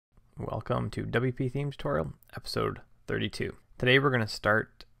Welcome to WP Theme Tutorial, episode 32. Today we're going to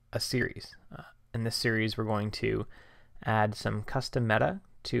start a series. In this series we're going to add some custom meta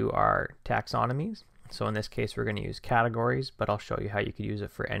to our taxonomies. So in this case we're going to use categories, but I'll show you how you could use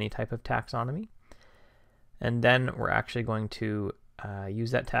it for any type of taxonomy. And then we're actually going to use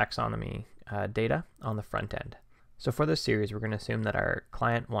that taxonomy data on the front end. So for this series, we're going to assume that our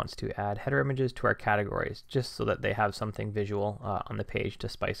client wants to add header images to our categories, just so that they have something visual on the page to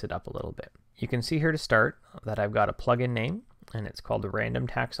spice it up a little bit. You can see here to start that I've got a plugin name, and it's called the Random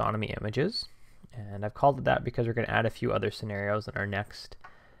Taxonomy Images. And I've called it that because we're going to add a few other scenarios in our next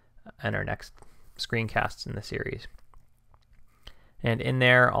screencasts in the series. And in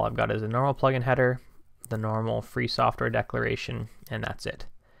there, all I've got is a normal plugin header, the normal free software declaration, and that's it.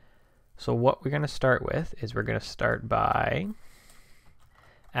 So what we're going to start with is we're going to start by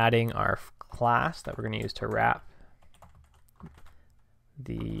adding our class that we're going to use to wrap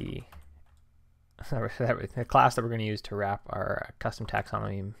the class that we're going to use to wrap our custom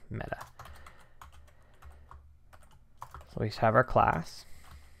taxonomy meta. So we have our class.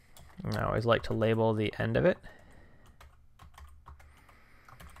 And I always like to label the end of it,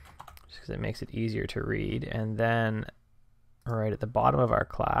 just because it makes it easier to read. And then right at the bottom of our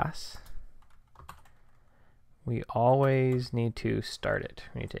class, we always need to start it.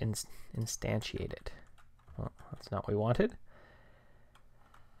 We need to instantiate it. Well, that's not what we wanted.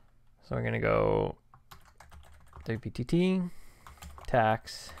 So we're going to go WPTT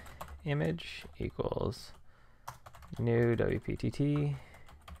tax image equals new WPTT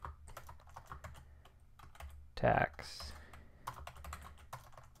tax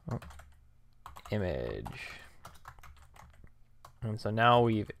image. And so now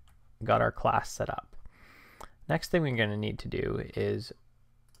we've got our class set up. Next thing we're going to need to do is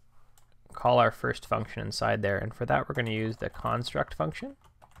call our first function inside there, and for that we're going to use the construct function.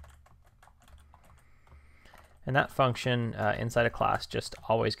 And that function inside a class just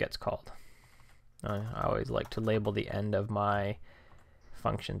always gets called. I always like to label the end of my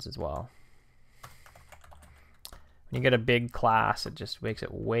functions as well. When you get a big class, it just makes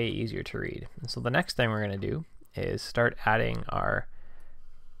it way easier to read. And so the next thing we're going to do is start adding our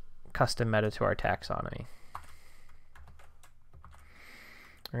custom meta to our taxonomy.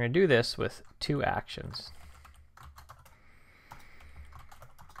 We're going to do this with two actions.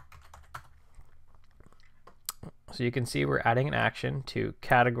 So you can see we're adding an action to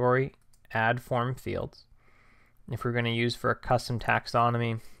category add form fields. If we're going to use for a custom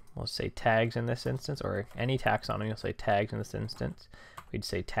taxonomy, we'll say tags in this instance, or any taxonomy, we'll say tags in this instance. We'd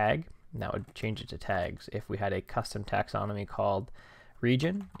say tag, and that would change it to tags. If we had a custom taxonomy called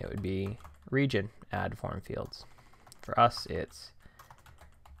region, it would be region add form fields. For us, it's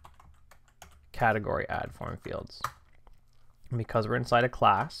category add form fields. And because we're inside a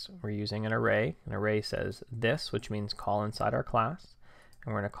class, we're using an array. An array says this, which means call inside our class,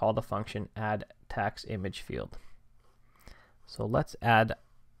 and we're going to call the function add tax image field. So let's add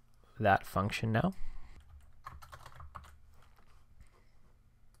that function now.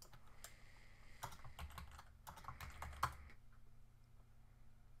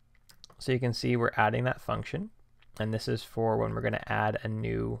 So you can see we're adding that function, and this is for when we're going to add a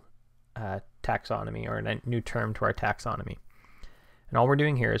new taxonomy or a new term to our taxonomy. And all we're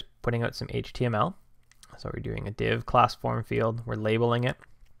doing here is putting out some HTML. So we're doing a div class form field, we're labeling it,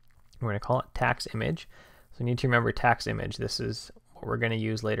 we're going to call it tax image. So you need to remember tax image. This is what we're going to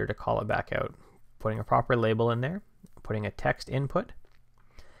use later to call it back out. Putting a proper label in there, putting a text input,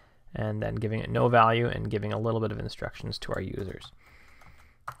 and then giving it no value and giving a little bit of instructions to our users.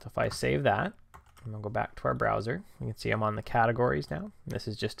 So if I save that, and we'll go back to our browser, you can see I'm on the categories now. This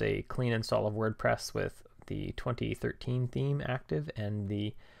is just a clean install of WordPress with the 2013 theme active and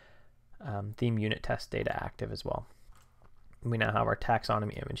the theme unit test data active as well. We now have our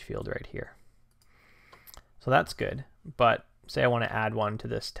taxonomy image field right here. So that's good, but say I want to add one to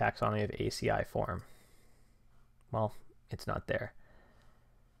this taxonomy of ACI form. Well, it's not there.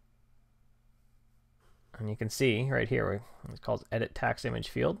 And you can see right here, it's called edit tax image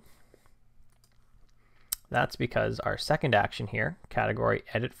field. That's because our second action here, category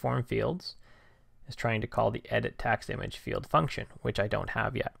edit form fields, is trying to call the edit tax image field function, which I don't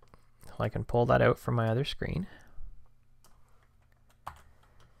have yet. So I can pull that out from my other screen.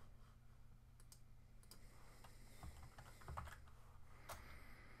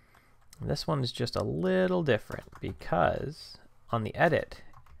 And this one is just a little different because on the edit,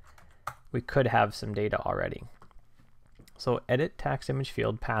 we could have some data already. So edit tax image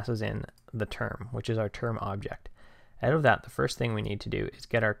field passes in the term, which is our term object. Out of that, the first thing we need to do is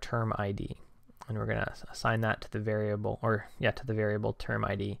get our term ID. And we're going to assign that to the variable, to the variable term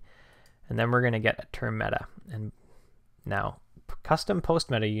ID. And then we're going to get a term meta. And now custom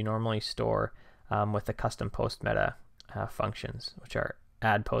post meta you normally store with the custom post meta functions, which are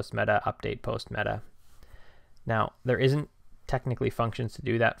add post meta, update post meta. Now there isn't technically functions to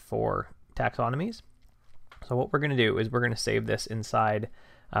do that for taxonomies. So what we're going to do is we're going to save this inside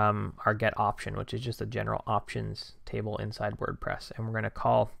our get option, which is just a general options table inside WordPress. And we're going to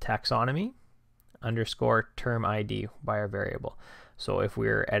call taxonomy underscore term ID by our variable. So if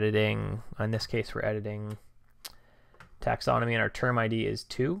we're editing, in this case, we're editing taxonomy and our term ID is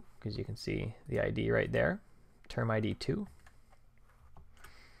 2, because you can see the ID right there, term ID 2.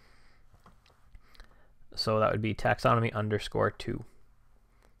 So that would be taxonomy underscore 2.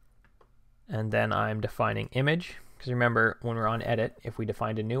 And then I'm defining image, because remember when we're on edit, if we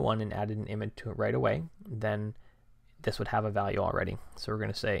defined a new one and added an image to it right away, then this would have a value already. So we're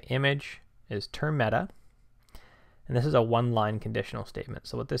going to say image is term meta, and this is a one-line conditional statement.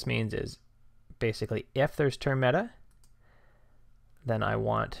 So what this means is basically if there's term meta, then I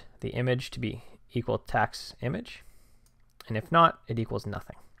want the image to be equal tax image, and if not, it equals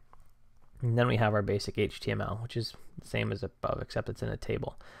nothing. And then we have our basic HTML, which is the same as above, except it's in a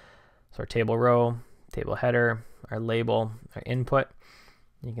table. So our table row, table header, our label, our input.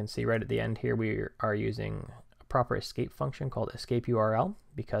 You can see right at the end here we are using a proper escape function called escape URL,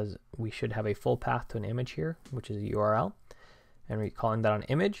 because we should have a full path to an image here, which is a URL. And we're calling that on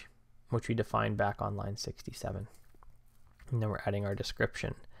image, which we defined back on line 67. And then we're adding our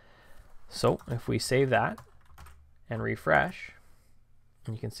description. So if we save that and refresh,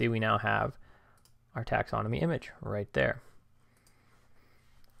 you can see we now have our taxonomy image right there.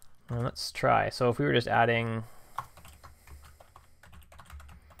 And let's try. So if we were just adding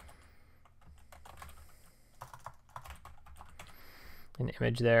an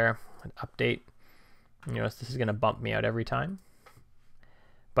image there, an update, you notice this is going to bump me out every time,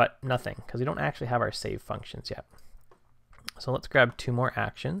 but nothing, because we don't actually have our save functions yet. So let's grab 2 more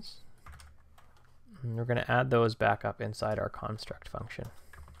actions, and we're going to add those back up inside our construct function.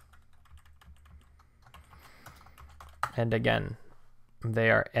 And again,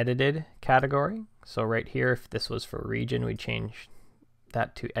 they are edited category. So right here, if this was for region, we'd change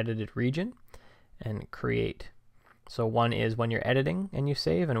that to edited region and create. So one is when you're editing and you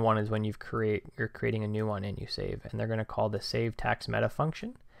save, and one is when you're creating a new one and you save. And they're going to call the save tax meta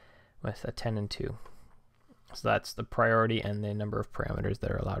function with a 10 and 2. So that's the priority and the number of parameters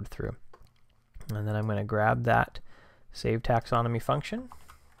that are allowed through. And then I'm going to grab that save taxonomy function.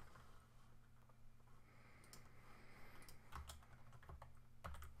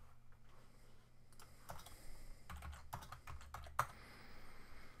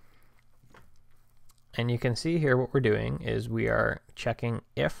 And you can see here what we're doing is we are checking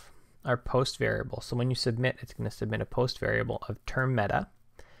if our post variable. So when you submit, it's going to submit a post variable of term meta.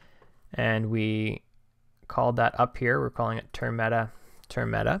 And we called that up here. We're calling it term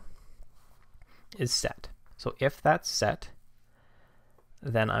meta is set. So if that's set,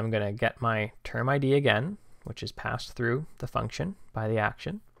 then I'm going to get my term ID again, which is passed through the function by the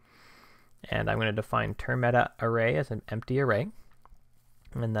action. And I'm going to define term meta array as an empty array.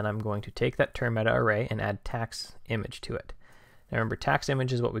 And then I'm going to take that term meta array and add tax image to it. Now remember, tax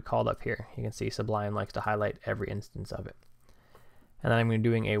image is what we called up here. You can see Sublime likes to highlight every instance of it. And then I'm going to be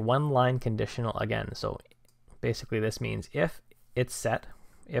doing a one-line conditional again. So basically this means if it's set,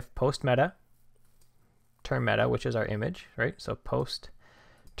 if post meta, term meta, which is our image, right? So post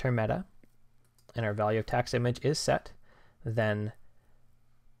term meta, and our value of tax image is set, then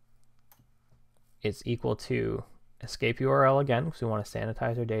it's equal to escape URL again, because we want to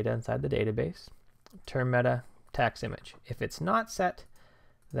sanitize our data inside the database, term meta tax image. If it's not set,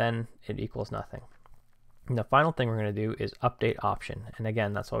 then it equals nothing. And the final thing we're going to do is update option. And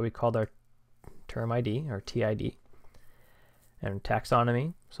again, that's why we called our term ID or TID. And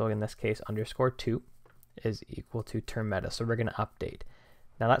taxonomy, so in this case underscore 2 is equal to term meta. So we're going to update.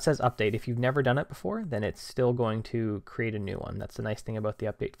 Now that says update. If you've never done it before, then it's still going to create a new one. That's the nice thing about the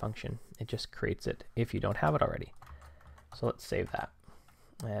update function. It just creates it if you don't have it already. So let's save that.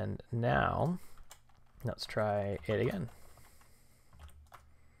 And now let's try it again.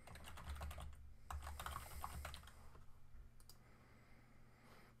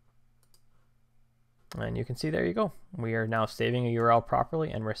 And you can see, there you go. We are now saving a URL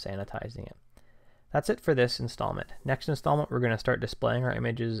properly and we're sanitizing it. That's it for this installment. Next installment, we're going to start displaying our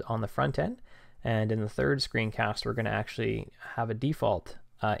images on the front end. And in the third screencast, we're going to actually have a default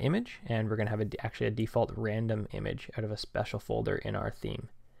image, and we're going to have actually a default random image out of a special folder in our theme.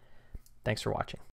 Thanks for watching.